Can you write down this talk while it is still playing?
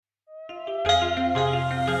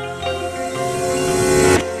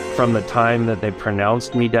from the time that they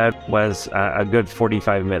pronounced me dead was a good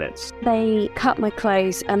 45 minutes. They cut my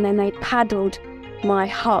clothes and then they paddled my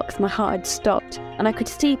heart because my heart had stopped. And I could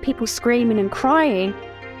see people screaming and crying,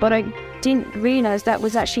 but I didn't realize that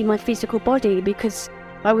was actually my physical body because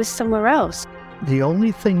I was somewhere else. The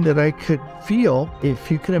only thing that I could feel,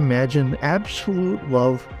 if you can imagine, absolute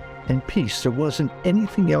love and peace. There wasn't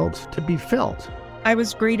anything else to be felt. I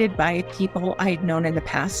was greeted by people I had known in the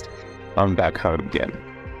past. I'm back home again.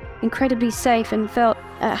 Incredibly safe and felt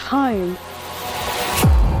at home.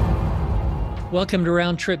 Welcome to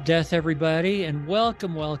Round Trip Death, everybody, and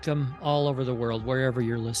welcome all over the world, wherever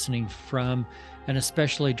you're listening from, and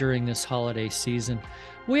especially during this holiday season.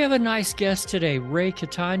 We have a nice guest today, Ray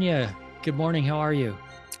Catania. Good morning. How are you?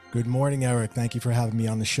 Good morning, Eric. Thank you for having me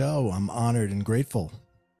on the show. I'm honored and grateful.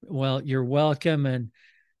 Well, you're welcome. And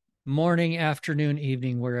morning, afternoon,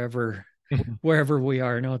 evening, wherever we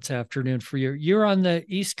are. I know it's afternoon for you. You're on the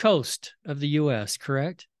East Coast of the U.S.,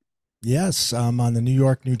 correct? Yes, I'm on the New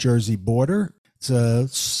York, New Jersey border. It's a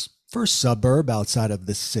first suburb outside of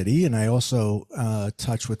the city, and I also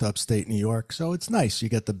touch with upstate New York. So it's nice. You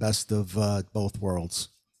get the best of both worlds.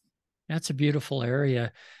 That's a beautiful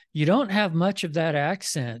area. You don't have much of that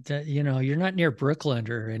accent. You're not near Brooklyn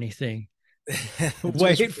or anything.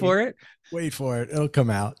 Wait for it. Wait for it. It'll come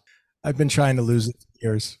out. I've been trying to lose it for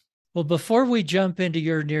years. Well, before we jump into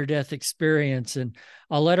your near-death experience, and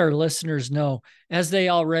I'll let our listeners know, as they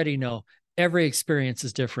already know, every experience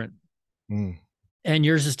is different. And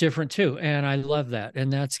yours is different too. And I love that. And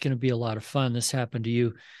that's going to be a lot of fun. This happened to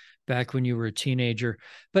you back when you were a teenager.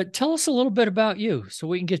 But tell us a little bit about you so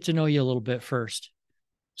we can get to know you a little bit first.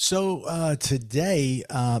 So today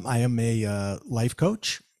I am a life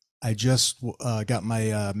coach. I just got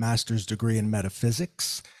my master's degree in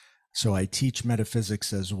metaphysics. So I teach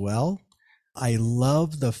metaphysics as well. I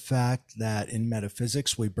love the fact that in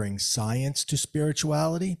metaphysics, we bring science to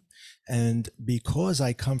spirituality. And because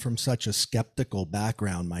I come from such a skeptical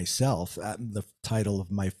background myself, the title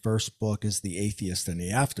of my first book is The Atheist and the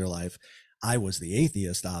Afterlife. I was the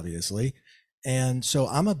atheist, obviously. And so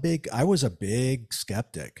I was a big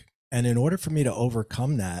skeptic. And in order for me to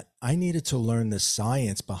overcome that, I needed to learn the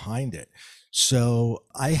science behind it. So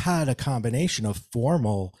I had a combination of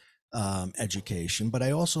formal education, but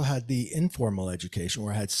I also had the informal education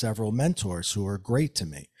where I had several mentors who were great to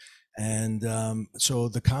me. And so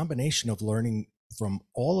the combination of learning from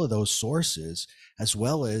all of those sources, as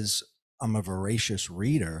well as I'm a voracious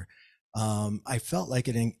reader, I felt like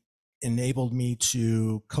it enabled me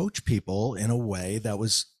to coach people in a way that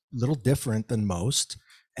was a little different than most.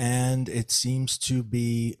 And it seems to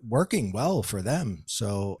be working well for them.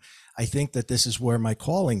 So I think that this is where my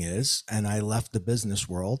calling is. And I left the business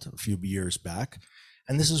world a few years back.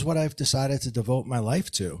 And this is what I've decided to devote my life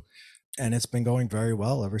to. And it's been going very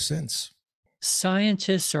well ever since.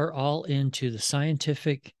 Scientists are all into the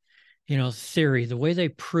scientific, theory, the way they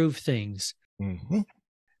prove things. Mm-hmm.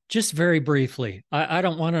 Just very briefly, I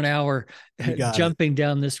don't want an hour jumping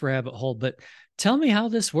down this rabbit hole, but tell me how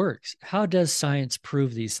this works. How does science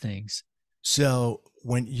prove these things? So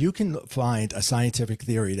when you can find a scientific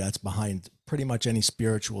theory that's behind pretty much any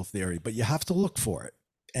spiritual theory, but you have to look for it.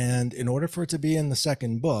 And in order for it to be in the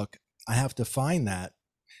second book, I have to find that,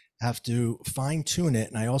 have to fine tune it,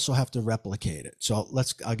 and I also have to replicate it. So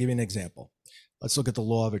I'll give you an example. Let's look at the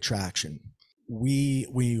law of attraction. We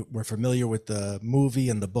were familiar with the movie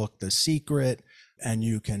and the book, The Secret, and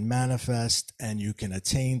you can manifest and you can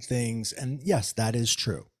attain things. And yes, that is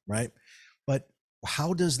true, right? But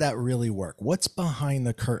how does that really work? What's behind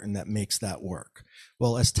the curtain that makes that work?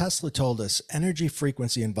 Well, as Tesla told us, energy,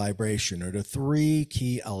 frequency, and vibration are the three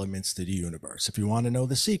key elements to the universe. If you want to know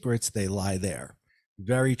the secrets, they lie there.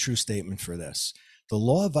 Very true statement for this. The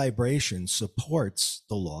law of vibration supports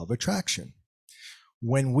the law of attraction.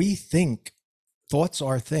 When we think, thoughts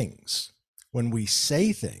are things. When we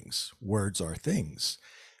say things, words are things.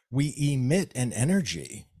 We emit an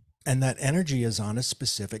energy, and that energy is on a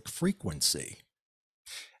specific frequency.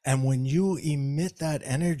 And when you emit that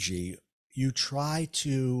energy, you try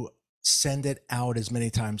to send it out as many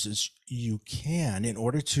times as you can in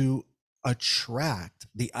order to attract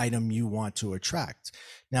the item you want to attract.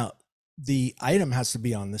 Now, the item has to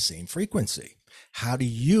be on the same frequency. How do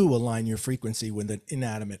you align your frequency with an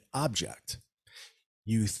inanimate object?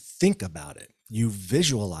 You think about it, you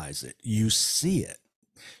visualize it, you see it.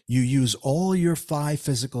 You use all your 5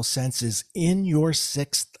 physical senses in your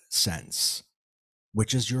 6th sense,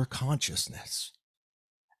 which is your consciousness.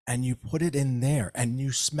 And you put it in there and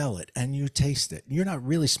you smell it and you taste it. You're not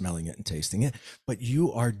really smelling it and tasting it, but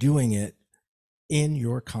you are doing it in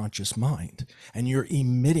your conscious mind, and you're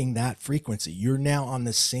emitting that frequency. You're now on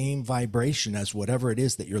the same vibration as whatever it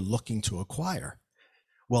is that you're looking to acquire.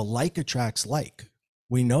 Well, like attracts like.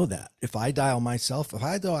 We know that. If I pick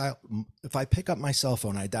up my cell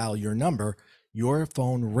phone, I dial your number, your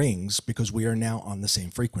phone rings because we are now on the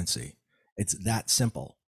same frequency. It's that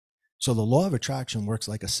simple. So the law of attraction works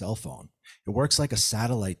like a cell phone. It works like a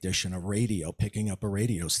satellite dish and a radio picking up a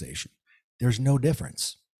radio station. There's no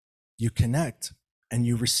difference. You connect and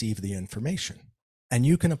you receive the information. And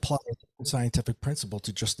you can apply a scientific principle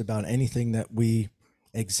to just about anything that we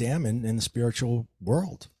examine in the spiritual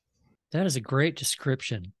world. That is a great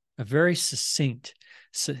description, a very succinct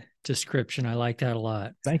description. I like that a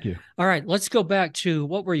lot. Thank you. All right, let's go back to,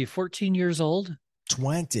 what were you, 14 years old?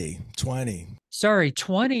 20. Sorry,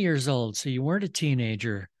 20 years old. So you weren't a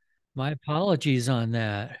teenager. My apologies on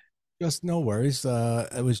that. Just no worries.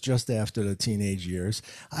 It was just after the teenage years.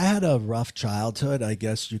 I had a rough childhood. I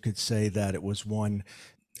guess you could say that it was one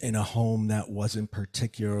in a home that wasn't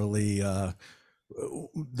particularly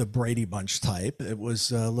the Brady Bunch type. It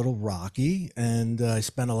was a little rocky, and I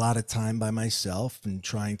spent a lot of time by myself and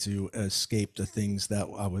trying to escape the things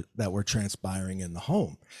that were transpiring in the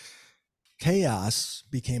home. Chaos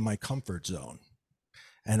became my comfort zone.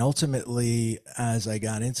 And ultimately, as I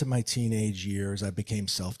got into my teenage years, I became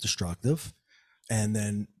self-destructive. And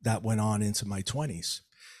then that went on into my 20s.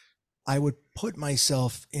 I would put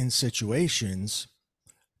myself in situations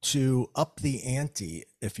to up the ante,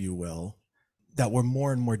 if you will, that were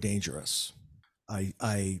more and more dangerous.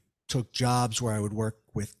 I took jobs where I would work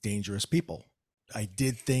with dangerous people. I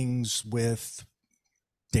did things with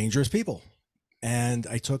dangerous people. And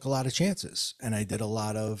I took a lot of chances. And I did a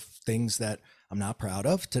lot of things that I'm not proud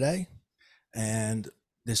of today. And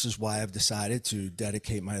this is why I've decided to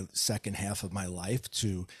dedicate my second half of my life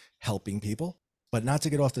to helping people. But not to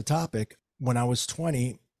get off the topic, when I was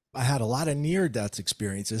 20, I had a lot of near-death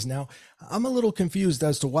experiences. Now, I'm a little confused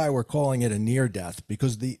as to why we're calling it a near-death,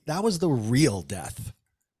 because that was the real death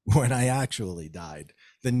when I actually died.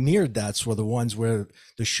 The near-deaths were the ones where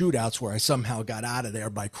the shootouts where I somehow got out of there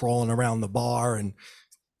by crawling around the bar and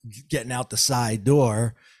getting out the side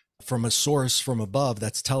door from a source from above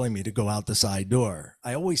that's telling me to go out the side door.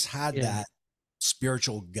 I always had that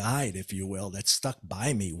spiritual guide, if you will, that stuck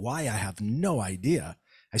by me. Why, I have no idea.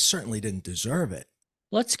 I certainly didn't deserve it.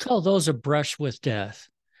 Let's call those a brush with death.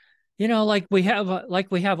 You know, like we have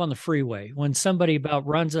on the freeway when somebody about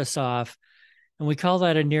runs us off, and we call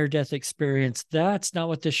that a near-death experience. That's not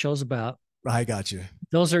what this show's about. I got you.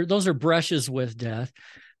 Those are brushes with death.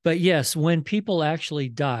 But yes, when people actually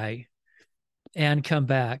die and come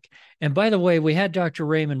back. And by the way, we had Dr.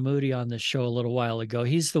 Raymond Moody on this show a little while ago.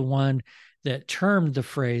 He's the one that termed the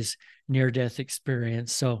phrase near-death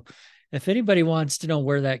experience. So if anybody wants to know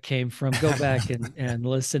where that came from, go back and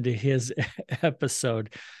listen to his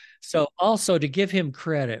episode. So also, to give him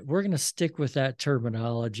credit, we're going to stick with that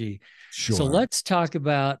terminology. Sure. So let's talk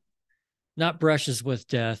about not brushes with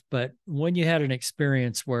death, but when you had an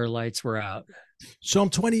experience where lights were out. So I'm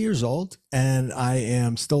 20 years old, and I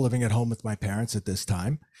am still living at home with my parents at this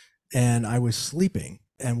time. And I was sleeping.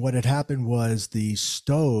 And what had happened was the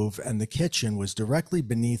stove and the kitchen was directly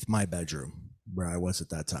beneath my bedroom where I was at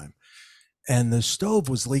that time. And the stove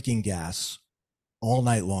was leaking gas all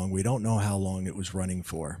night long. We don't know how long it was running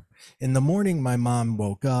for. In the morning, my mom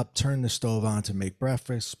woke up, turned the stove on to make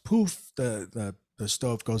breakfast. Poof, the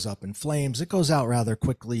stove goes up in flames. It goes out rather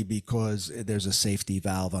quickly because there's a safety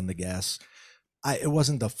valve on the gas. It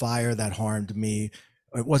wasn't the fire that harmed me.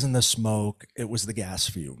 It wasn't the smoke. It was the gas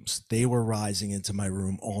fumes. They were rising into my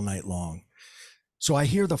room all night long. So I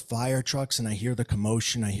hear the fire trucks and I hear the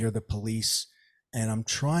commotion. I hear the police, and I'm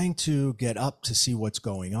trying to get up to see what's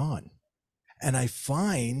going on. And I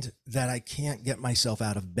find that I can't get myself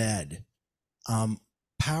out of bed. I'm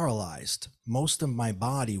paralyzed. Most of my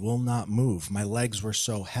body will not move. My legs were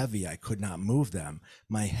so heavy, I could not move them.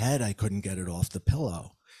 My head, I couldn't get it off the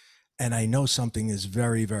pillow. And I know something is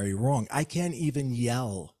very, very wrong. I can't even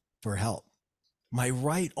yell for help. My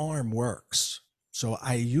right arm works. So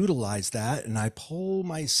I utilize that and I pull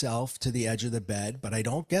myself to the edge of the bed, but I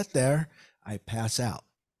don't get there. I pass out.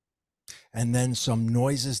 And then some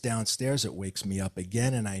noises downstairs, it wakes me up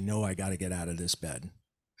again, and I know I got to get out of this bed.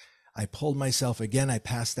 I pulled myself again. I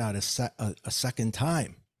passed out a second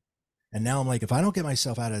time. And now I'm like, if I don't get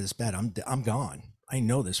myself out of this bed, I'm gone. I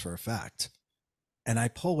know this for a fact. And I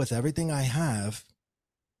pull with everything I have,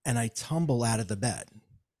 and I tumble out of the bed.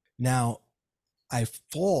 Now, I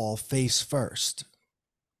fall face first.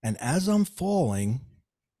 And as I'm falling,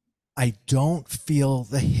 I don't feel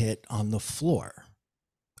the hit on the floor.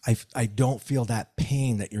 I don't feel that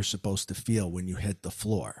pain that you're supposed to feel when you hit the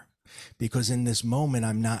floor, because in this moment,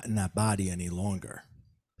 I'm not in that body any longer.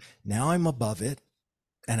 Now I'm above it,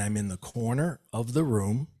 and I'm in the corner of the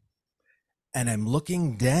room, and I'm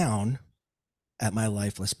looking down at my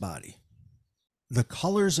lifeless body. The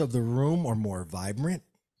colors of the room are more vibrant.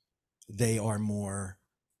 They are more,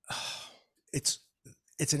 it's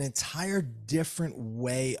an entire different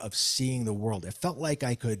way of seeing the world. It felt like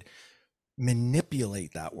I could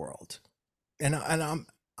manipulate that world. And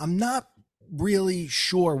I'm not really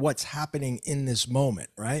sure what's happening in this moment,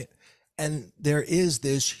 right? And there is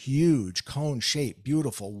this huge cone-shaped,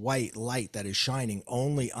 beautiful white light that is shining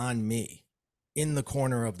only on me in the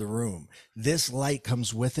corner of the room. This light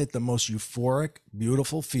comes with it the most euphoric,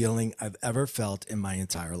 beautiful feeling I've ever felt in my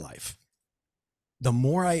entire life. The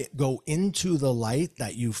more I go into the light,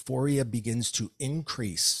 that euphoria begins to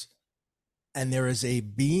increase. And there is a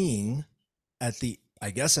being at the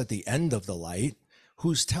end of the light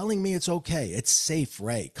who's telling me it's okay. It's safe,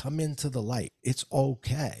 Ray. Come into the light. It's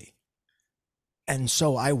okay. And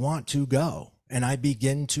so I want to go, and I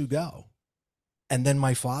begin to go. And then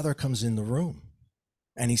my father comes in the room,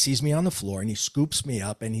 and he sees me on the floor, and he scoops me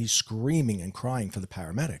up, and he's screaming and crying for the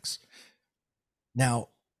paramedics. Now,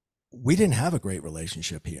 we didn't have a great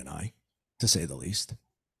relationship, he and I, to say the least.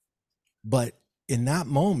 But in that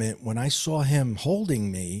moment, when I saw him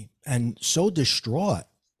holding me and so distraught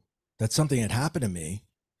that something had happened to me,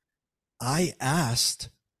 I asked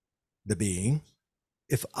the being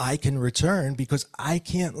if I can return, because I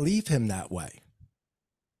can't leave him that way.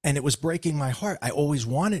 And it was breaking my heart. I always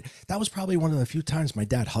wanted, that was probably one of the few times my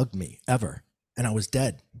dad hugged me ever, and I was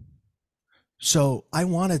dead. So I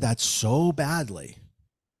wanted that so badly.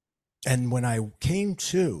 And when I came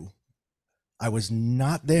to, I was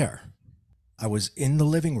not there. I was in the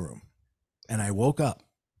living room, and I woke up,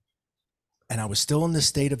 and I was still in the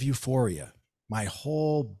state of euphoria. My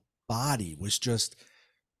whole body was just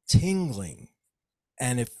tingling,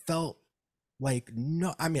 and it felt like,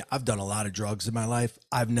 no, I mean, I've done a lot of drugs in my life.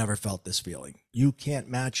 I've never felt this feeling. You can't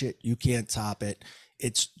match it. You can't top it.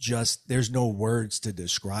 It's just, there's no words to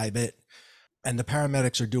describe it. And the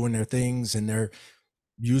paramedics are doing their things, and they're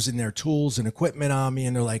using their tools and equipment on me,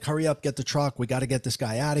 and they're like, hurry up, get the truck. We got to get this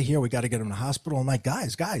guy out of here. We got to get him to the hospital. I'm like,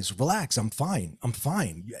 guys, relax. I'm fine.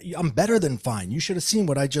 I'm better than fine. You should have seen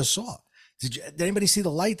what I just saw. Did anybody see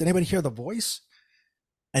the light? Did anybody hear the voice?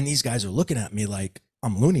 And these guys are looking at me like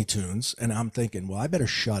I'm Looney Tunes. And I'm thinking, well, I better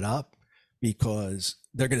shut up, because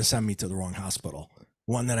they're going to send me to the wrong hospital,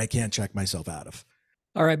 one that I can't check myself out of.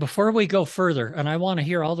 All right. Before we go further, and I want to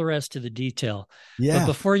hear all the rest of the detail. Yeah. But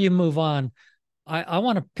before you move on, I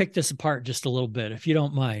want to pick this apart just a little bit, if you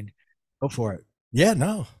don't mind. Go for it. Yeah,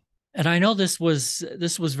 no. And I know this was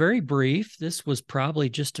very brief. This was probably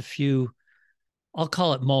just a few, I'll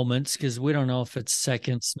call it moments, because we don't know if it's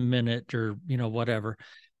seconds, minute, or, whatever.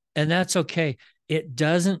 And that's okay. It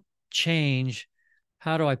doesn't change.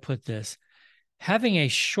 How do I put this? Having a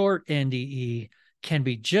short NDE can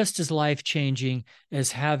be just as life-changing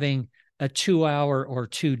as having a 2-hour or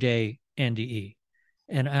 2-day NDE.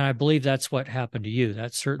 And I believe that's what happened to you.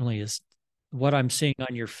 That certainly is what I'm seeing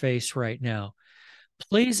on your face right now.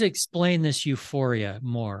 Please explain this euphoria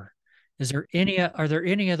more. Are there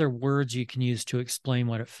any other words you can use to explain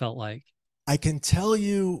what it felt like? I can tell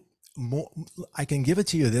you more. I can give it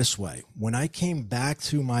to you this way. When I came back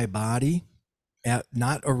to my body,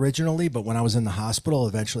 not originally, but when I was in the hospital,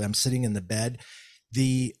 eventually I'm sitting in the bed,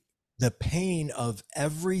 the pain of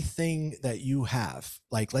everything that you have,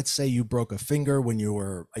 like, let's say you broke a finger when you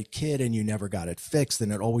were a kid and you never got it fixed,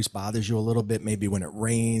 and it always bothers you a little bit. Maybe when it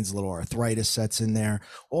rains, a little arthritis sets in there,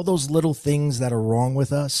 all those little things that are wrong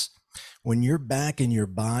with us. When you're back in your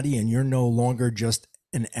body and you're no longer just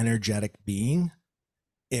an energetic being,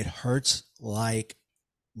 it hurts like,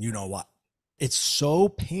 you know what? It's so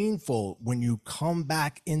painful when you come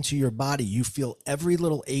back into your body. You feel every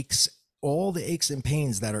little aches, all the aches and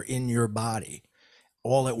pains that are in your body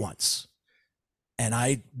all at once. And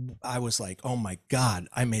I was like, oh my God,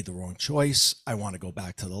 I made the wrong choice. I want to go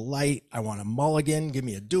back to the light. I want a mulligan. Give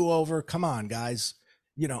me a do-over. Come on, guys.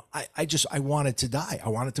 I wanted to die. I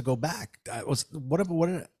wanted to go back. What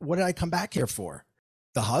did I come back here for?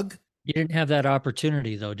 The hug? You didn't have that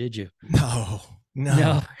opportunity though, did you?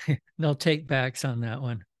 No. No take backs on that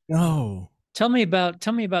one. No. Tell me about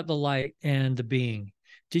the light and the being.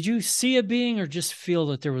 Did you see a being or just feel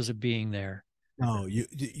that there was a being there? No,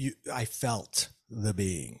 I felt the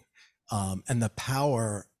being, and the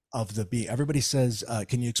power of the being. Everybody says,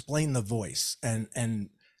 can you explain the voice? And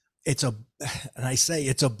I say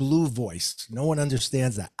it's a blue voice. No one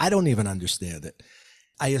understands that. I don't even understand it.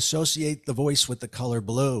 I associate the voice with the color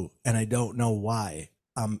blue, and I don't know why.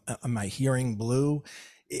 Am I hearing blue?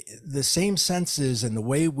 The same senses and the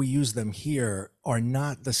way we use them here are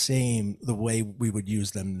not the same the way we would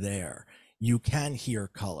use them there. You can hear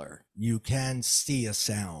color. You can see a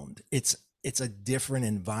sound. It's a different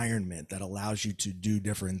environment that allows you to do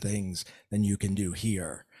different things than you can do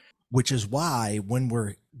here, which is why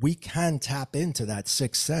when we can tap into that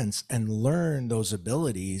sixth sense and learn those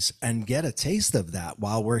abilities and get a taste of that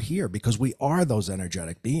while we're here, because we are those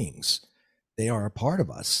energetic beings. They are a part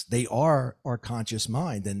of us. They are our conscious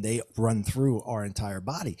mind, and they run through our entire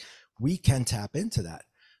body. We can tap into that.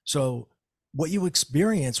 So what you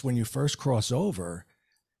experience when you first cross over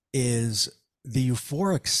is the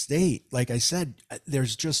euphoric state. Like I said,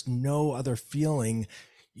 there's just no other feeling.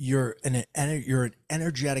 You're an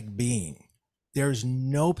energetic being. There's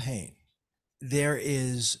no pain. There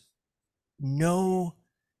is no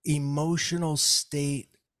emotional state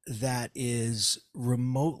that is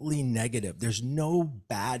remotely negative. There's no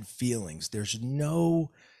bad feelings. There's no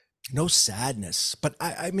sadness. But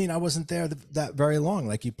I mean, I wasn't there that very long,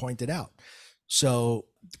 like you pointed out. So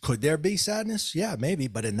could there be sadness? Yeah, maybe.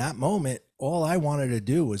 But in that moment, all I wanted to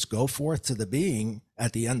do was go forth to the being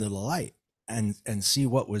at the end of the light and see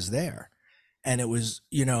what was there. And it was,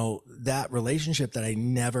 that relationship that I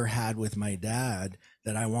never had with my dad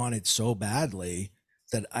that I wanted so badly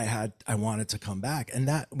that I wanted to come back, and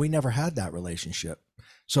that we never had that relationship.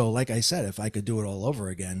 So like I said, if I could do it all over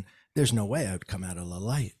again, there's no way I would come out of the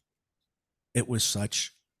light. It was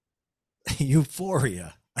such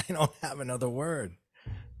euphoria. I don't have another word.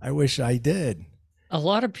 I wish I did. A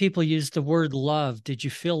lot of people use the word love. Did you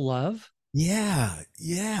feel love? Yeah.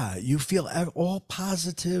 You feel all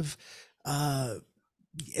positive.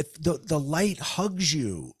 If the light hugs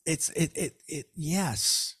you,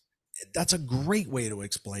 yes. That's a great way to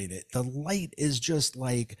explain it. The light is just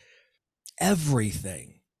like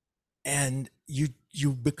everything. And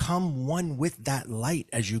you become one with that light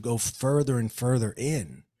as you go further and further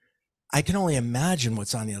in. I can only imagine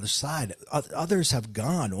what's on the other side. Others have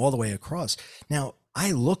gone all the way across. Now,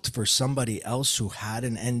 I looked for somebody else who had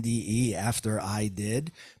an NDE after I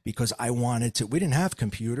did, because I wanted to. We didn't have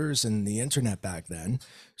computers and the internet back then.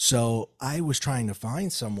 So I was trying to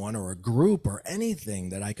find someone or a group or anything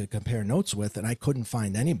that I could compare notes with, and I couldn't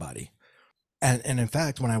find anybody. And in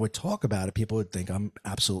fact, when I would talk about it, people would think I'm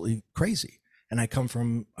absolutely crazy. And I come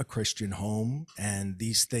from a Christian home, and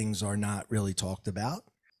these things are not really talked about.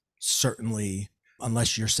 Certainly,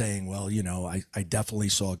 unless you're saying, well, I definitely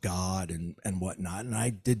saw God and whatnot. And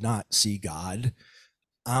I did not see God.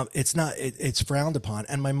 It's frowned upon.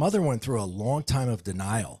 And my mother went through a long time of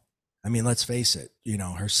denial. I mean, let's face it,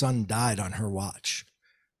 her son died on her watch.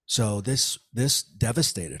 So this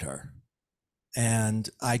devastated her. And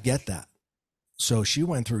I get that. So she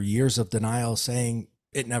went through years of denial saying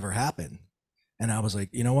it never happened. And I was like,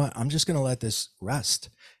 you know what? I'm just going to let this rest,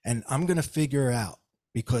 and I'm going to figure out,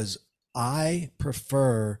 because I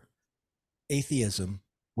prefer atheism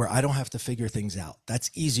where I don't have to figure things out.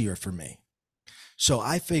 That's easier for me. So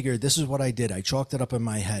I figured this is what I did. I chalked it up in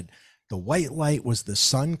my head. The white light was the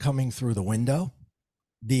sun coming through the window.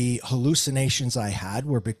 The hallucinations I had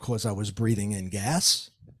were because I was breathing in gas.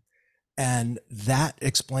 And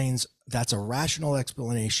that's a rational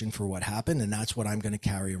explanation for what happened. And that's what I'm going to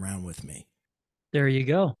carry around with me. There you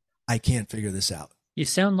go. I can't figure this out. You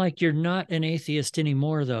sound like you're not an atheist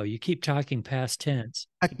anymore, though. You keep talking past tense.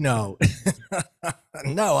 Heck no.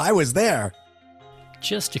 No, I was there.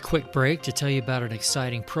 Just a quick break to tell you about an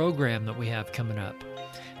exciting program that we have coming up.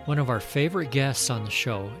 One of our favorite guests on the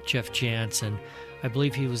show, Jeff Jansen, I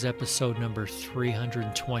believe he was episode number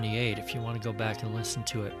 328, if you want to go back and listen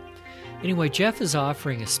to it. Anyway, Jeff is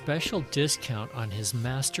offering a special discount on his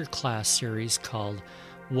master class series called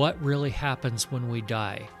What Really Happens When We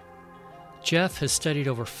Die. Jeff has studied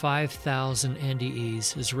over 5,000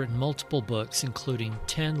 NDEs, has written multiple books, including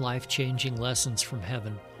 10 life-changing lessons from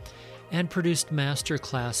heaven, and produced master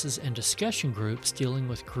classes and discussion groups dealing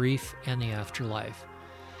with grief and the afterlife.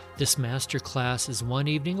 This master class is one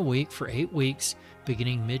evening a week for 8 weeks,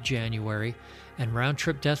 beginning mid-January, and Round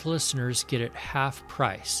Trip Death listeners get it half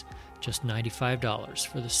price, just $95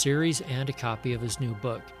 for the series and a copy of his new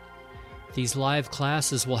book. These live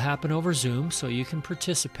classes will happen over Zoom, so you can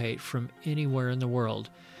participate from anywhere in the world.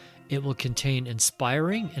 It will contain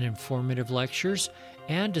inspiring and informative lectures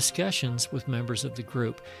and discussions with members of the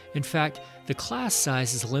group. In fact, the class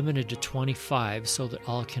size is limited to 25 so that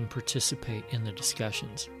all can participate in the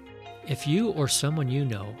discussions. If you or someone you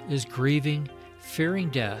know is grieving, fearing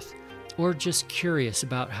death, or just curious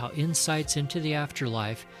about how insights into the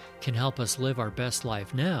afterlife can help us live our best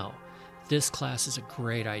life now, this class is a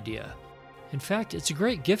great idea. In fact, it's a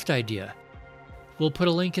great gift idea. We'll put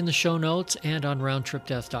a link in the show notes and on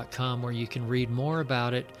roundtripdeath.com where you can read more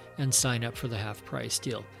about it and sign up for the half-price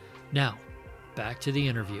deal. Now, back to the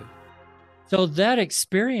interview. So that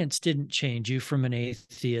experience didn't change you from an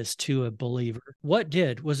atheist to a believer. What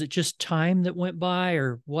did? Was it just time that went by,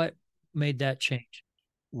 or what made that change?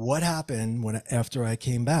 What happened after I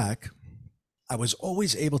came back, I was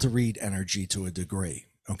always able to read energy to a degree.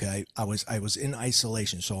 Okay. I was in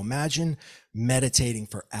isolation. So imagine meditating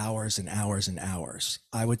for hours and hours and hours.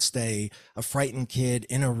 I would stay a frightened kid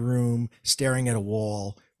in a room, staring at a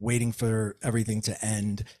wall, waiting for everything to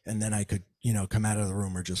end. And then I could, come out of the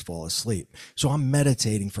room or just fall asleep. So I'm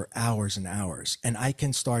meditating for hours and hours, and I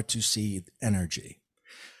can start to see energy.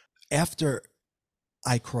 After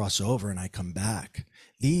I cross over and I come back,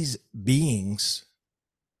 these beings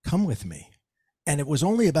come with me. And it was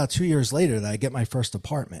only about 2 years later that I get my first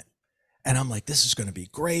apartment. And I'm like, this is going to be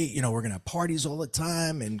great. We're going to have parties all the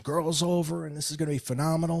time and girls over, and this is going to be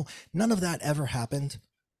phenomenal. None of that ever happened,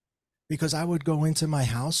 because I would go into my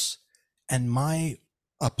house and my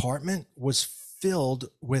apartment was filled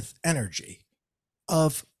with energy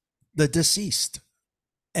of the deceased.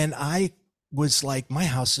 And I was like, my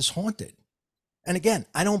house is haunted. And again,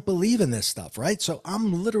 I don't believe in this stuff, right? So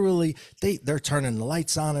I'm literally, they're turning the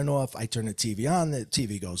lights on and off. I turn the TV on, the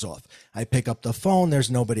TV goes off. I pick up the phone,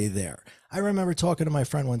 there's nobody there. I remember talking to my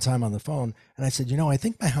friend one time on the phone, and I said, I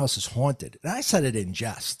think my house is haunted. And I said it in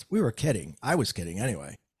jest. We were kidding. I was kidding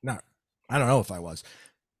anyway. I don't know if I was.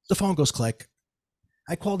 The phone goes click.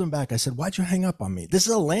 I called him back. I said, why'd you hang up on me? This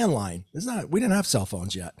is a landline. We didn't have cell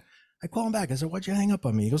phones yet. I called him back. I said, why'd you hang up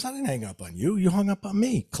on me? He goes, I didn't hang up on you. You hung up on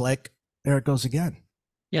me. Click. There it goes again.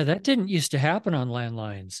 Yeah, that didn't used to happen on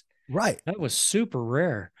landlines. Right. That was super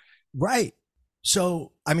rare. Right.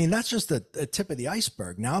 So, that's just the tip of the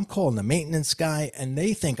iceberg. Now I'm calling the maintenance guy, and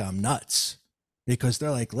they think I'm nuts, because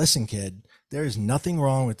they're like, listen, kid, there is nothing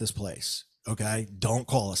wrong with this place. Okay. Don't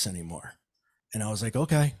call us anymore. And I was like,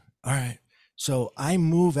 okay, all right. So I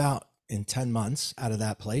move out in 10 months out of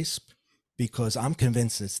that place because I'm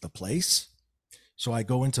convinced it's the place. So I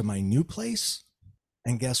go into my new place,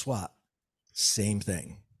 and guess what? Same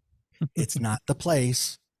thing. It's not the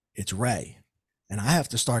place, it's Ray. And I have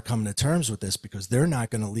to start coming to terms with this, because they're not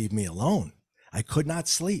going to leave me alone. I could not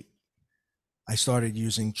sleep. I started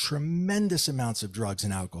using tremendous amounts of drugs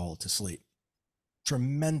and alcohol to sleep.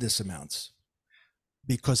 Tremendous amounts.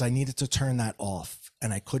 Because I needed to turn that off,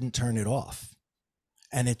 and I couldn't turn it off.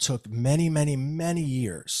 And it took many, many, many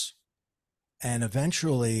years. And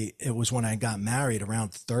eventually, it was when I got married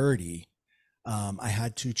around 30. I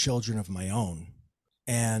had 2 children of my own,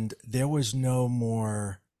 and there was no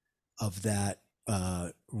more of that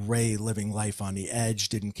Ray living life on the edge,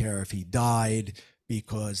 didn't care if he died,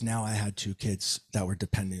 because now I had 2 kids that were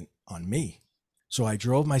dependent on me. So I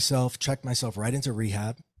checked myself right into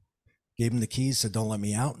rehab, gave him the keys, said, don't let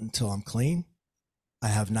me out until I'm clean. I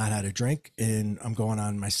have not had a drink I'm going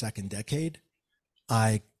on my 2nd decade.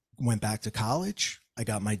 I went back to college. I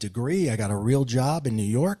got my degree. I got a real job in New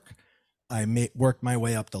York. I worked my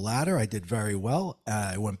way up the ladder. I did very well.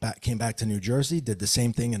 I came back to New Jersey, did the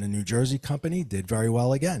same thing in a New Jersey company, did very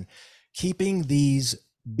well again. Keeping these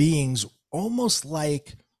beings almost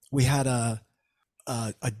like we had a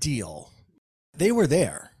deal. They were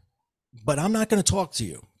there, but I'm not going to talk to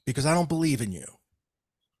you because I don't believe in you.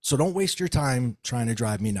 So don't waste your time trying to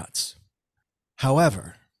drive me nuts.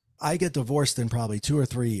 However, I get divorced in probably 2 or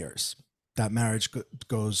 3 years. That marriage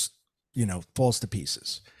goes, falls to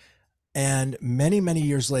pieces. And many, many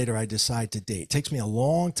years later, I decide to date. It takes me a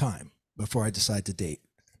long time before I decide to date.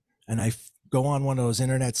 And I go on one of those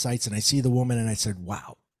internet sites, and I see the woman, and I said,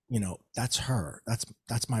 wow, that's her.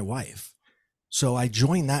 That's my wife. So I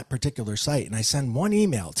joined that particular site, and I send one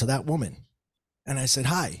email to that woman. And I said,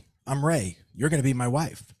 hi, I'm Ray. You're going to be my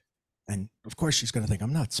wife. And of course, she's going to think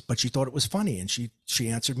I'm nuts, but she thought it was funny. And she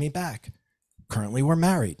answered me back. Currently, we're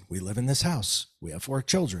married. We live in this house. We have 4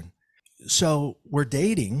 children. So we're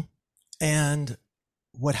dating. And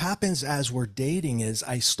what happens as we're dating is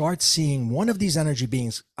I start seeing one of these energy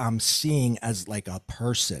beings I'm seeing as like a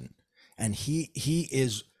person. And he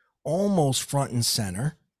is almost front and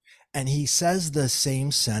center. And he says the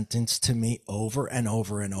same sentence to me over and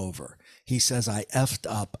over and over. He says, I effed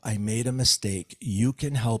up. I made a mistake. You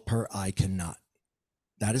can help her. I cannot.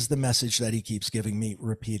 That is the message that he keeps giving me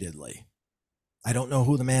repeatedly. I don't know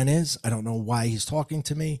who the man is. I don't know why he's talking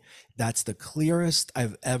to me. That's the clearest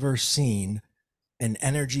I've ever seen an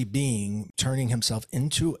energy being turning himself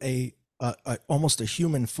into almost a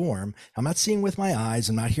human form. I'm not seeing with my eyes.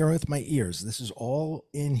 I'm not hearing with my ears. This is all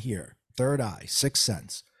in here. Third eye, 6th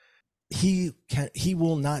sense. he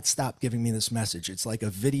will not stop giving me this message. It's like a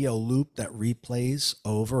video loop that replays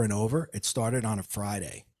over and over. It started on a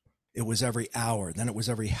Friday. It was every hour. Then it was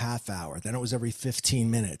every half hour. Then it was every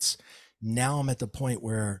 15 minutes. Now I'm at the point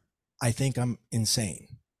where I think I'm insane.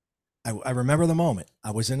 I remember the moment.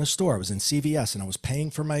 I was in a store. I was in CVS and I was paying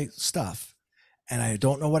for my stuff. And I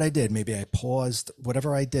don't know what I did. Maybe I paused,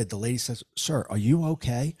 whatever I did. The lady says, "Sir, are you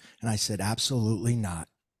okay?" And I said, "Absolutely not."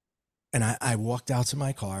 And I walked out to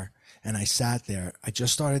my car and I sat there. I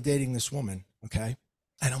just started dating this woman. Okay.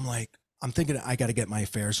 And I'm thinking I got to get my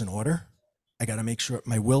affairs in order. I got to make sure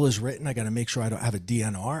my will is written. I got to make sure I don't have a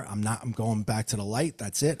DNR. I'm going back to the light.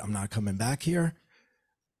 That's it. I'm not coming back here.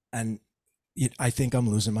 And I think I'm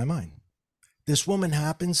losing my mind. This woman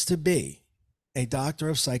happens to be a doctor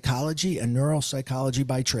of psychology and neuropsychology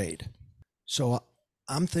by trade. So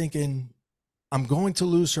I'm thinking I'm going to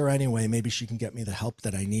lose her anyway. Maybe she can get me the help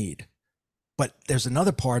that I need. But there's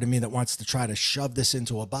another part of me that wants to try to shove this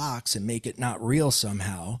into a box and make it not real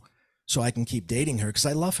somehow so I can keep dating her because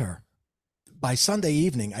I love her. By Sunday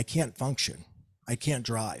evening, I can't function. I can't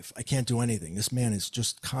drive. I can't do anything. This man is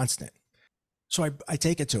just constant. So I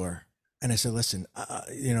take it to her and I said, "Listen,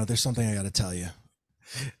 there's something I got to tell you.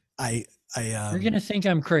 You're going to think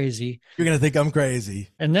I'm crazy. You're going to think I'm crazy.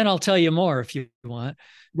 And then I'll tell you more if you want."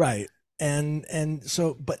 Right. And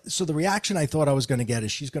so the reaction I thought I was going to get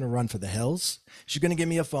is she's going to run for the hills. She's going to give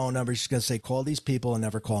me a phone number. She's going to say, "Call these people and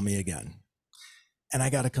never call me again." And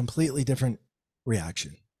I got a completely different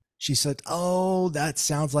reaction. She said, "Oh, that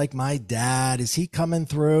sounds like my dad. Is he coming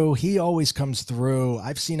through? He always comes through.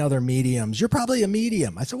 I've seen other mediums. You're probably a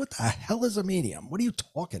medium." I said, "What the hell is a medium? What are you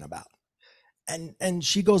talking about?" And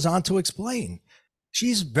she goes on to explain.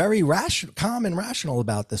 She's very calm and rational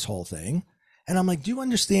about this whole thing. And I'm like, "Do you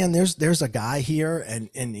understand? There's a guy here."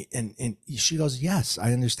 And she goes, "Yes,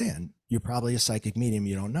 I understand. You're probably a psychic medium.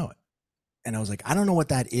 You don't know it." And I was like, "I don't know what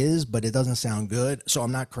that is, but it doesn't sound good. So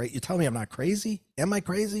I'm not crazy. You tell me I'm not crazy? Am I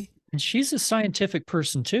crazy?" And she's a scientific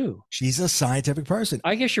person too. She's a scientific person.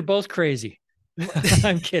 I guess you're both crazy.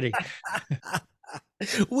 I'm kidding.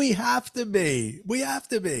 We have to be. We have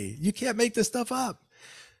to be. You can't make this stuff up.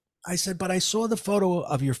 I said, "But I saw the photo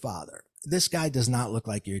of your father. This guy does not look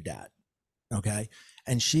like your dad." Okay.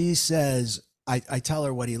 And she says, I tell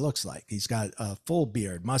her what he looks like. He's got a full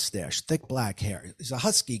beard, mustache, thick black hair. He's a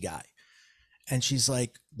husky guy. And she's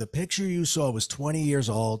like, "The picture you saw was 20 years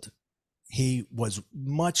old. He was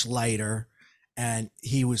much lighter and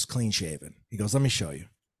he was clean shaven." He goes, "Let me show you."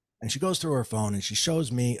 And she goes through her phone and she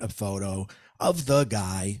shows me a photo of the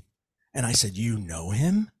guy. And I said, "You know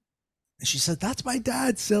him?" And she said, "That's my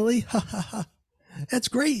dad, silly." That's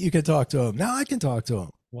great. You can talk to him. Now I can talk to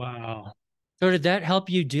him. Wow. So did that help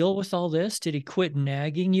you deal with all this? Did he quit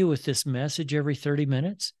nagging you with this message every 30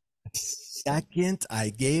 minutes? Second I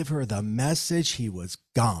gave her the message, he was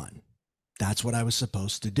gone. That's what I was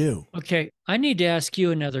supposed to do. Okay. I need to ask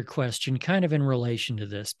you another question kind of in relation to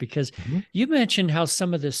this, because you mentioned how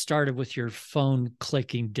some of this started with your phone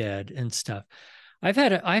clicking dead and stuff. I've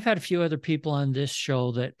had a few other people on this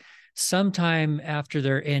show that sometime after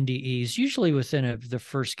their NDEs, usually within the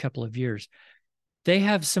first couple of years, they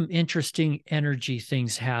have some interesting energy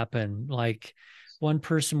things happen. Like one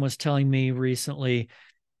person was telling me recently,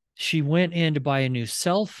 she went in to buy a new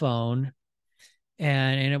cell phone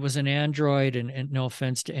and it was an Android, and no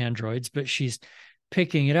offense to Androids, but she's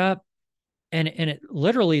picking it up and it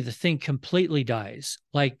literally, the thing completely dies.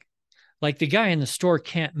 Like the guy in the store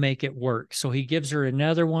can't make it work. So he gives her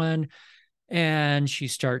another one and she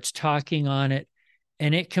starts talking on it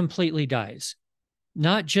and it completely dies.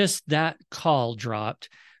 Not just that call dropped,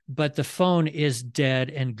 but the phone is dead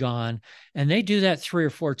and gone. And they do that 3 or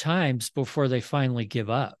 4 times before they finally give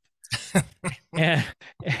up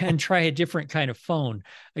and try a different kind of phone.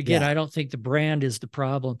 Again, I don't think the brand is the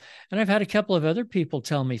problem. And I've had a couple of other people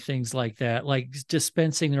tell me things like that, like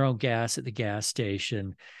dispensing their own gas at the gas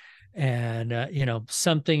station and,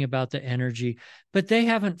 something about the energy, but they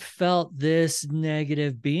haven't felt this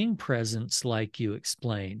negative being presence like you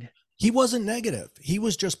explained. He wasn't negative. He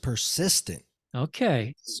was just persistent.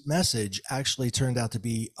 Okay. This message actually turned out to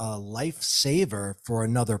be a lifesaver for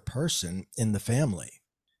another person in the family.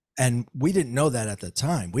 And we didn't know that at the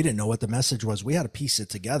time. We didn't know what the message was. We had to piece it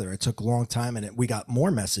together. It took a long time and we got more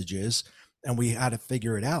messages and we had to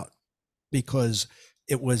figure it out because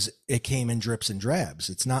it came in drips and drabs.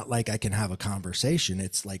 It's not like I can have a conversation.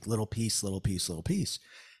 It's like little piece, little piece, little piece.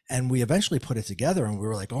 And we eventually put it together and we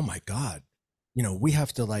were like, "Oh my God, we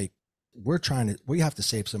have to we have to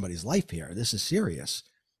save somebody's life here. This is serious."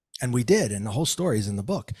 And we did. And the whole story is in the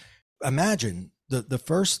book. Imagine the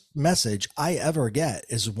first message I ever get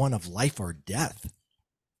is one of life or death.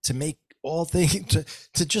 To make all things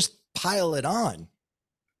to just pile it on.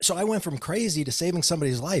 So I went from crazy to saving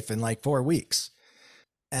somebody's life in like 4 weeks.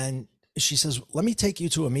 And she says, let me take you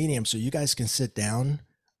to a medium so you guys can sit down,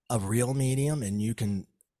 a real medium, and you can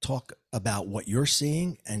talk about what you're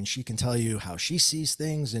seeing, and she can tell you how she sees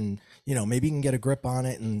things, and, you know, maybe you can get a grip on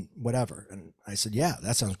it and whatever. And I said, yeah,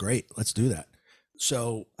 that sounds great. Let's do that.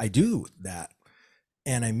 So I do that,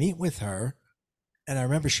 and I meet with her. And I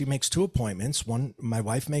remember she makes 2 appointments. One, my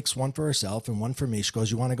wife makes one for herself and one for me. She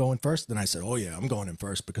goes, you want to go in first? And I said, oh yeah, I'm going in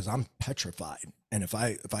first because I'm petrified. And if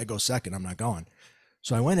I go second, I'm not going.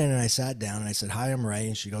 So I went in and I sat down and I said, hi, I'm Ray.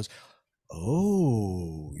 And she goes,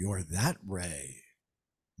 oh, you're that Ray.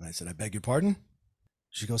 And I said, I beg your pardon?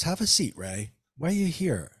 She goes, have a seat, Ray. Why are you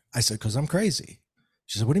here? I said, because I'm crazy.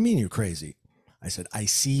 She said, what do you mean you're crazy? I said, I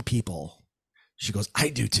see people. She goes, I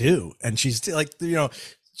do too. And she's like, you know,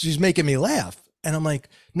 she's making me laugh. And I'm like,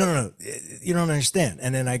 no, you don't understand.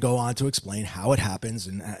 And then I go on to explain how it happens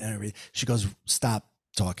and everything. She goes, stop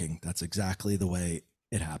talking. That's exactly the way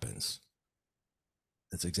it happens.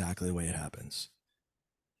 That's exactly the way it happens.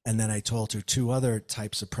 And then I told her 2 other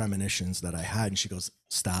types of premonitions that I had. And she goes,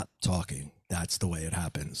 stop talking. That's the way it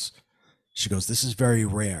happens. She goes, this is very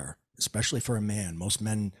rare, especially for a man. Most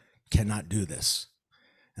men cannot do this.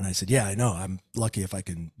 And I said, yeah, I know. I'm lucky if I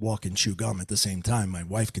can walk and chew gum at the same time. My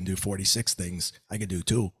wife can do 46 things. I can do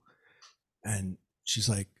 2. And she's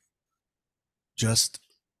like, just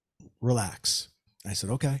relax. I said,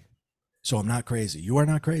 okay. So I'm not crazy. You are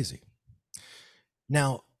not crazy.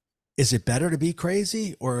 Now, is it better to be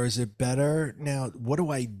crazy, or is it better now? What do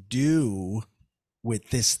I do with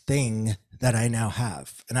this thing that I now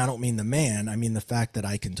have? And I don't mean the man. I mean the fact that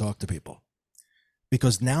I can talk to people.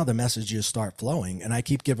 Because now the messages start flowing, and I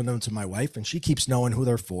keep giving them to my wife, and she keeps knowing who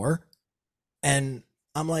they're for. And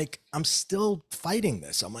I'm like, I'm still fighting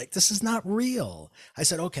this. I'm like, this is not real. I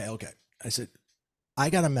said, okay. I said, I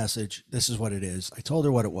got a message. This is what it is. I told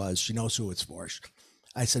her what it was. She knows who it's for.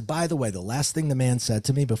 I said, by the way, the last thing the man said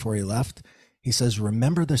to me before he left, he says,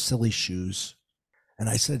 remember the silly shoes? And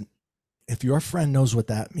I said, if your friend knows what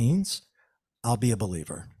that means, I'll be a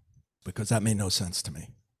believer, because that made no sense to me.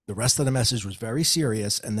 The rest of the message was very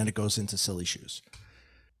serious, and then it goes into silly shoes.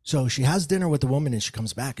 So she has dinner with the woman, and she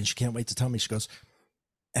comes back, and she can't wait to tell me. She goes,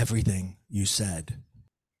 everything you said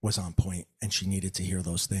was on point, and she needed to hear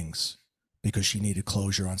those things because she needed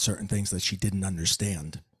closure on certain things that she didn't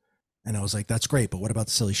understand. And I was like, that's great, but what about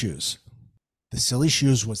the silly shoes? The silly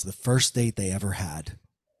shoes was the first date they ever had.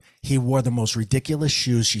 He wore the most ridiculous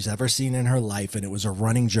shoes she's ever seen in her life, and it was a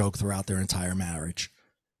running joke throughout their entire marriage.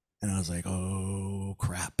 And I was like, oh,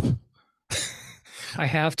 crap. I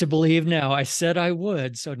have to believe now. I said I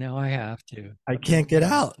would, so now I have to. I can't get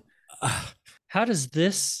out. How does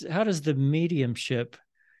the mediumship,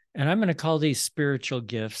 and I'm going to call these spiritual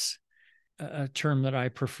gifts, a term that I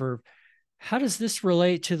prefer, how does this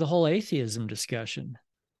relate to the whole atheism discussion?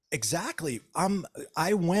 Exactly.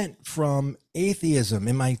 I went from atheism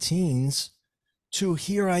in my teens to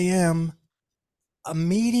here I am, a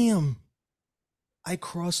medium. I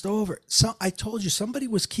crossed over. So I told you somebody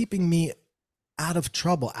was keeping me out of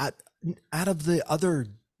trouble, out of the other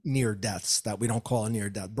near deaths that we don't call a near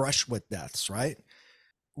death, brush with deaths, right?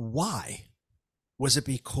 Why? Was it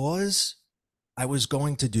because I was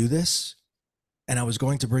going to do this and I was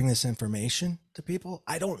going to bring this information to people?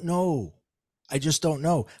 I don't know. I just don't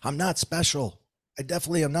know. I'm not special. I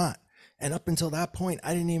definitely am not. And up until that point,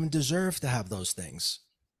 I didn't even deserve to have those things.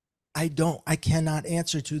 I cannot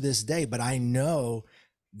answer to this day, but I know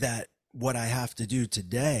that what I have to do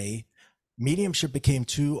today, mediumship became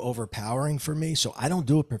too overpowering for me. So I don't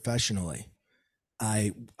do it professionally.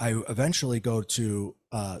 I eventually go to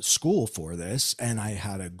school for this, and I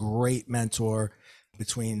had a great mentor.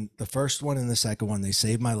 Between the first one and the second one, they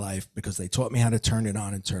saved my life because they taught me how to turn it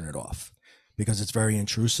on and turn it off, because it's very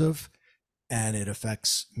intrusive and it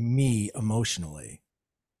affects me emotionally.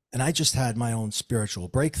 And I just had my own spiritual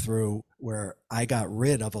breakthrough where I got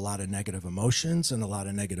rid of a lot of negative emotions and a lot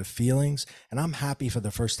of negative feelings. And I'm happy for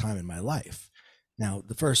the first time in my life. Now,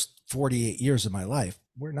 the first 48 years of my life,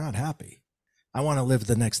 we're not happy. I want to live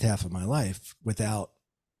the next half of my life without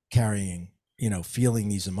carrying, feeling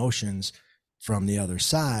these emotions from the other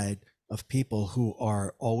side of people who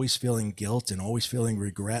are always feeling guilt and always feeling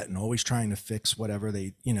regret and always trying to fix whatever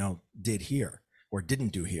they, did here or didn't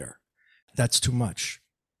do here. That's too much.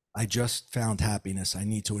 I just found happiness. I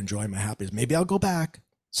need to enjoy my happiness. Maybe I'll go back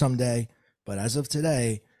someday, but as of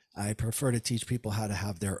today, I prefer to teach people how to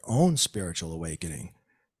have their own spiritual awakening.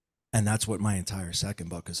 And that's what my entire second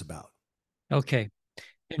book is about. Okay.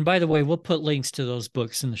 And by the way, we'll put links to those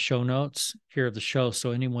books in the show notes here of the show.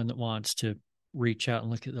 So anyone that wants to reach out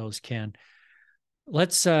and look at those, Ken.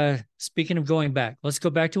 Let's, speaking of going back, let's go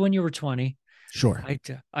back to when you were 20. Sure.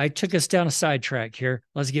 I took us down a sidetrack here.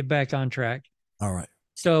 Let's get back on track. All right.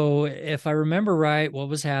 So if I remember right, what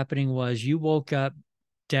was happening was you woke up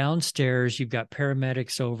downstairs, you've got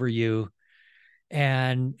paramedics over you,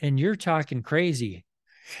 and you're talking crazy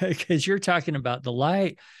because you're talking about the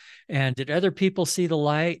light. And did other people see the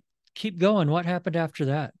light? Keep going. What happened after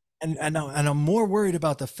that? And I'm more worried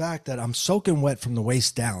about the fact that I'm soaking wet from the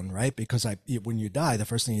waist down, right? Because when you die, the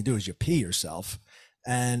first thing you do is you pee yourself,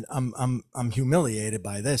 and I'm humiliated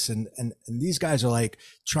by this. And these guys are like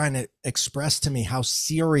trying to express to me how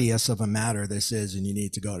serious of a matter this is, and you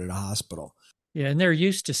need to go to the hospital. Yeah, and they're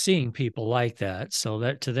used to seeing people like that, so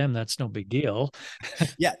that to them that's no big deal.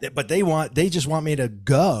 Yeah, but they just want me to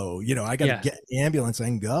go. I got to get in the ambulance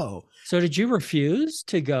and go. So did you refuse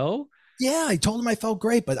to go? Yeah, I told him I felt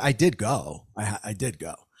great, but I did go. I did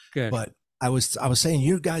go. Good. But I was saying,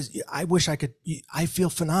 you guys, I wish I could. I feel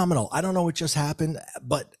phenomenal. I don't know what just happened,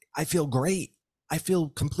 but I feel great. I feel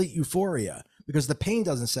complete euphoria because the pain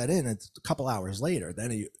doesn't set in. It's a couple hours later.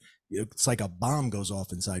 Then it's like a bomb goes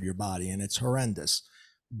off inside your body, and it's horrendous.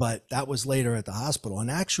 But that was later at the hospital.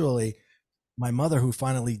 And actually, my mother, who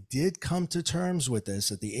finally did come to terms with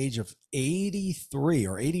this at the age of 83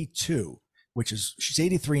 or 82, she's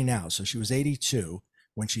 83 now. So she was 82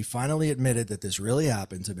 when she finally admitted that this really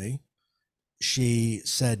happened to me. She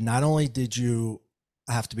said, not only did you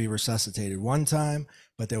have to be resuscitated one time,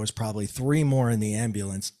 but there was probably 3 more in the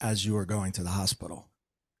ambulance as you were going to the hospital.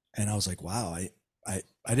 And I was like, wow,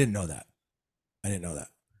 I didn't know that. I didn't know that.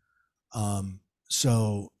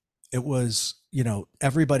 So it was,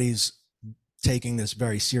 everybody's taking this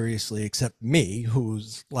very seriously, except me,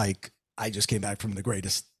 who's like, I just came back from the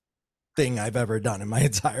greatest thing I've ever done in my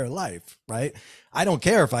entire life, right? I don't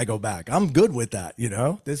care if I go back. I'm good with that.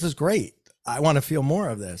 This is great. I want to feel more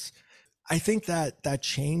of this. I think that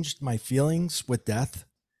changed my feelings with death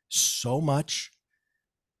so much,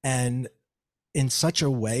 and in such a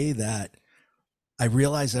way that I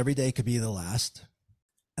realized every day could be the last,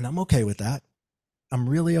 and I'm okay with that. I'm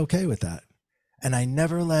really okay with that. And I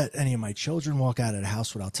never let any of my children walk out of the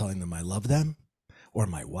house without telling them I love them, or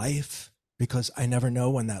my wife, because I never know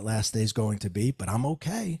when that last day is going to be, but I'm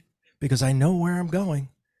okay because I know where I'm going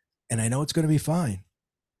and I know it's going to be fine.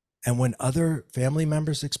 And when other family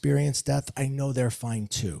members experience death, I know they're fine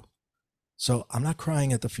too. So I'm not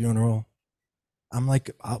crying at the funeral. I'm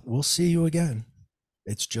like, we'll see you again.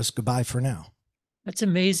 It's just goodbye for now. That's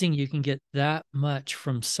amazing. You can get that much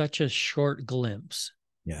from such a short glimpse.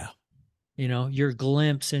 Yeah. Your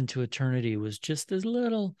glimpse into eternity was just this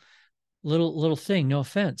little thing. No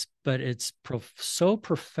offense, but it's so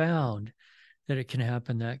profound that it can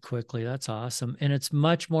happen that quickly. That's awesome. And it's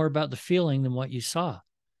much more about the feeling than what you saw.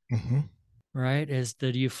 Mm-hmm. Right? As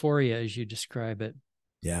the euphoria, as you describe it.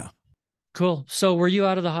 Yeah. Cool. So were you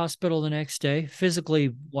out of the hospital the next day?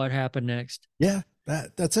 Physically, what happened next? Yeah,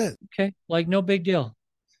 that's it. Okay. Like no big deal.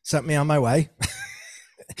 Sent me on my way.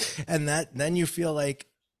 And then you feel like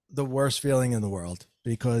the worst feeling in the world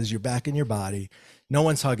because you're back in your body. No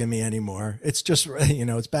one's hugging me anymore. It's just,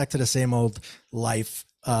 it's back to the same old life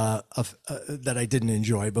that I didn't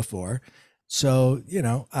enjoy before. So,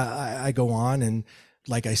 I go on, and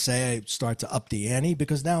like I say, I start to up the ante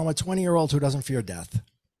because now I'm a 20-year-old who doesn't fear death.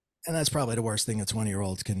 And that's probably the worst thing a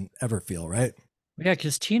 20-year-old can ever feel, right? Yeah,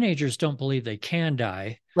 because teenagers don't believe they can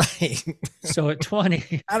die. Right. So at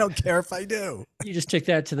 20, I don't care if I do. You just took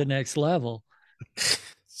that to the next level.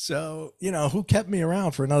 So, who kept me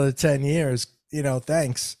around for another 10 years?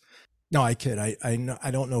 Thanks. No, I kid. I know,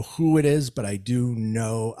 I don't know who it is, but I do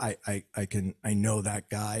know, I know that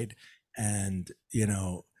guide, and,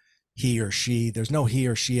 he or she, there's no he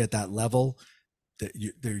or she at that level. That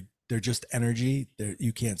they're just energy.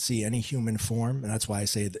 You can't see any human form. And that's why I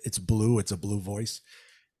say it's blue. It's a blue voice.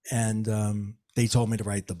 And they told me to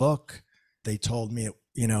write the book. They told me,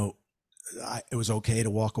 it was okay to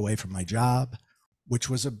walk away from my job, which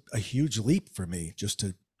was a huge leap for me, just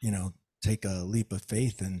to, take a leap of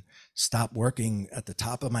faith and stop working at the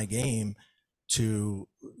top of my game to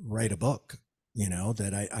write a book,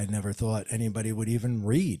 that I never thought anybody would even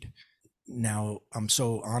read. Now I'm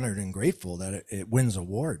so honored and grateful that it wins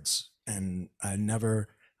awards, and I'm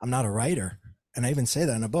not a writer. And I even say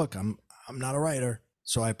that in a book, I'm not a writer.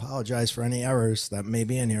 So I apologize for any errors that may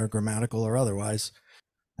be in here, grammatical or otherwise.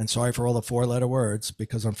 And sorry for all the 4-letter words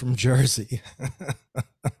because I'm from Jersey.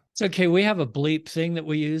 It's okay. We have a bleep thing that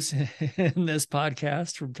we use in this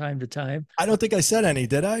podcast from time to time. I don't think I said any,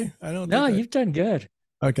 did I? No, you've done good.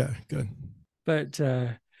 Okay, good. But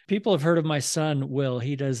people have heard of my son, Will.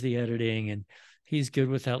 He does the editing, and he's good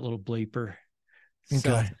with that little bleeper.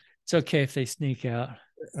 So Okay. it's okay if they sneak out.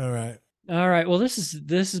 All right. All right. Well, this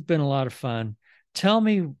has been a lot of fun. Tell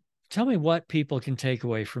me what people can take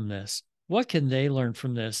away from this. What can they learn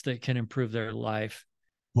from this that can improve their life?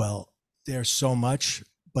 Well, there's so much,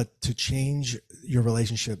 but to change your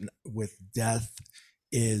relationship with death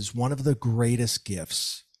is one of the greatest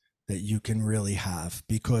gifts that you can really have,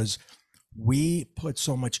 because we put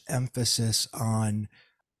so much emphasis on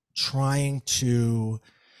trying to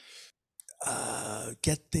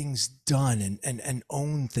get things done and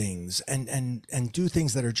own things and do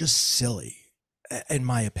things that are just silly, in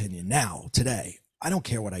my opinion. Now, today, I don't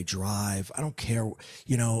care what I drive. I don't care,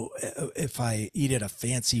 if I eat at a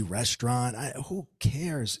fancy restaurant. Who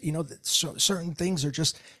cares? Certain things are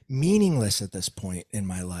just meaningless at this point in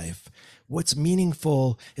my life. What's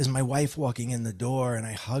meaningful is my wife walking in the door and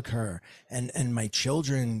I hug her, and my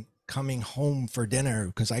children coming home for dinner,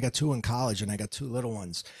 because I got 2 in college and I got 2 little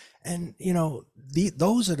ones. And,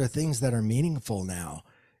 those are the things that are meaningful now.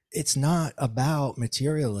 It's not about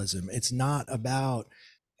materialism. It's not about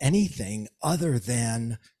anything other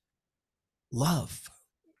than love.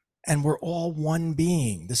 And we're all one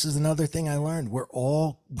being. This is another thing I learned. We're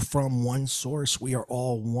all from one source. We are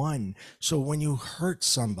all one. So when you hurt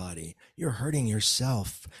somebody, you're hurting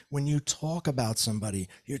yourself. When you talk about somebody,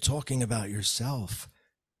 you're talking about yourself.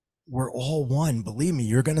 We're all one. Believe me,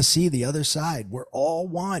 you're going to see the other side. We're all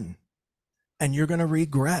one. And you're going to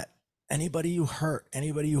regret anybody you hurt,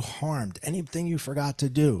 anybody you harmed, anything you forgot to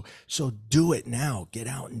do. So do it now. Get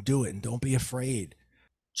out and do it. And don't be afraid.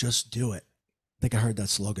 Just do it. I think I heard that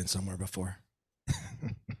slogan somewhere before.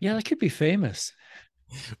 Yeah, that could be famous.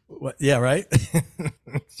 What? Yeah, right?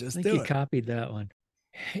 Just I think do you it. copied that one.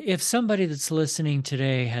 If somebody that's listening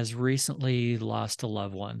today has recently lost a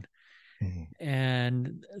loved one,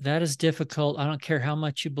 and that is difficult, I don't care how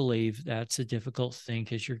much you believe, that's a difficult thing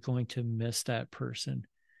because you're going to miss that person.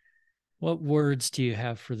 What words do you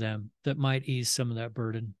have for them that might ease some of that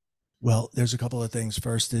burden? Well, there's a couple of things.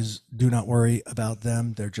 First is, do not worry about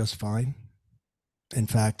them. They're just fine. In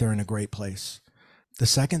fact, they're in a great place. The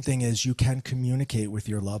second thing is, you can communicate with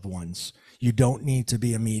your loved ones. You don't need to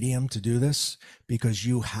be a medium to do this, because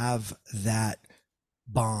you have that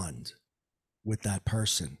bond with that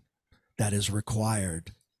person that is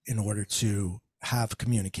required in order to have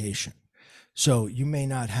communication. So you may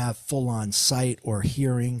not have full on sight or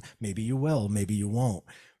hearing. Maybe you will, maybe you won't,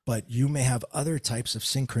 but you may have other types of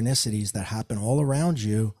synchronicities that happen all around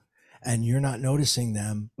you, and you're not noticing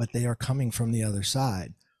them, but they are coming from the other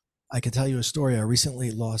side. I can tell you a story. I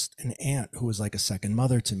recently lost an aunt who was like a second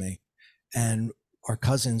mother to me, and our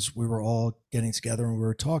cousins, we were all getting together and we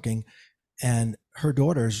were talking, and her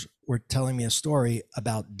daughters were telling me a story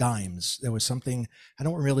about dimes. There was something, I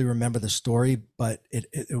don't really remember the story, but it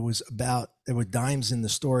was about, there were dimes in the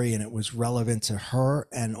story, and it was relevant to her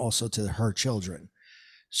and also to her children.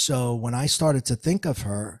 So when I started to think of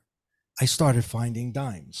her, I started finding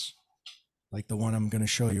dimes, like the one I'm going to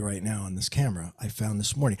show you right now on this camera I found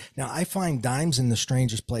this morning. Now, I find dimes in the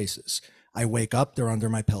strangest places. I wake up, they're under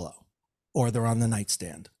my pillow, or they're on the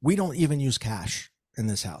nightstand. We don't even use cash in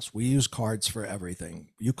this house. We use cards for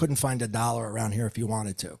everything. You couldn't find $1 around here if you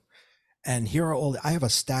wanted to. And here are all, I have a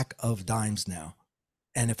stack of dimes now.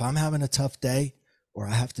 And if I'm having a tough day, or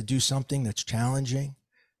I have to do something that's challenging,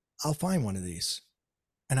 I'll find one of these.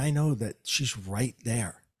 And I know that she's right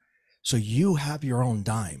there. So you have your own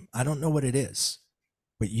dime. I don't know what it is,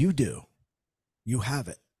 but you do. You have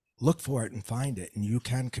it. Look for it and find it, and you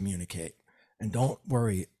can communicate. And don't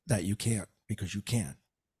worry that you can't, because you can.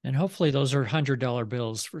 And hopefully those are $100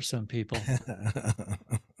 bills for some people.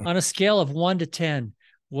 On a scale of 1 to 10,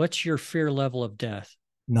 what's your fear level of death?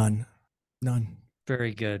 None.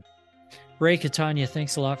 Very good. Ray Catania,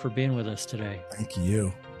 thanks a lot for being with us today. Thank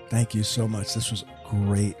you. Thank you so much. This was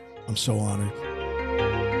great. I'm so honored.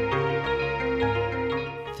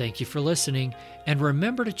 Thank you for listening. And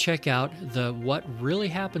remember to check out the What Really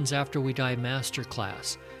Happens After We Die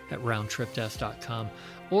masterclass at roundtripdeath.com,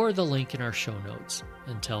 or the link in our show notes.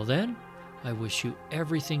 Until then, I wish you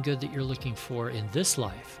everything good that you're looking for in this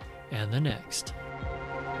life and the next.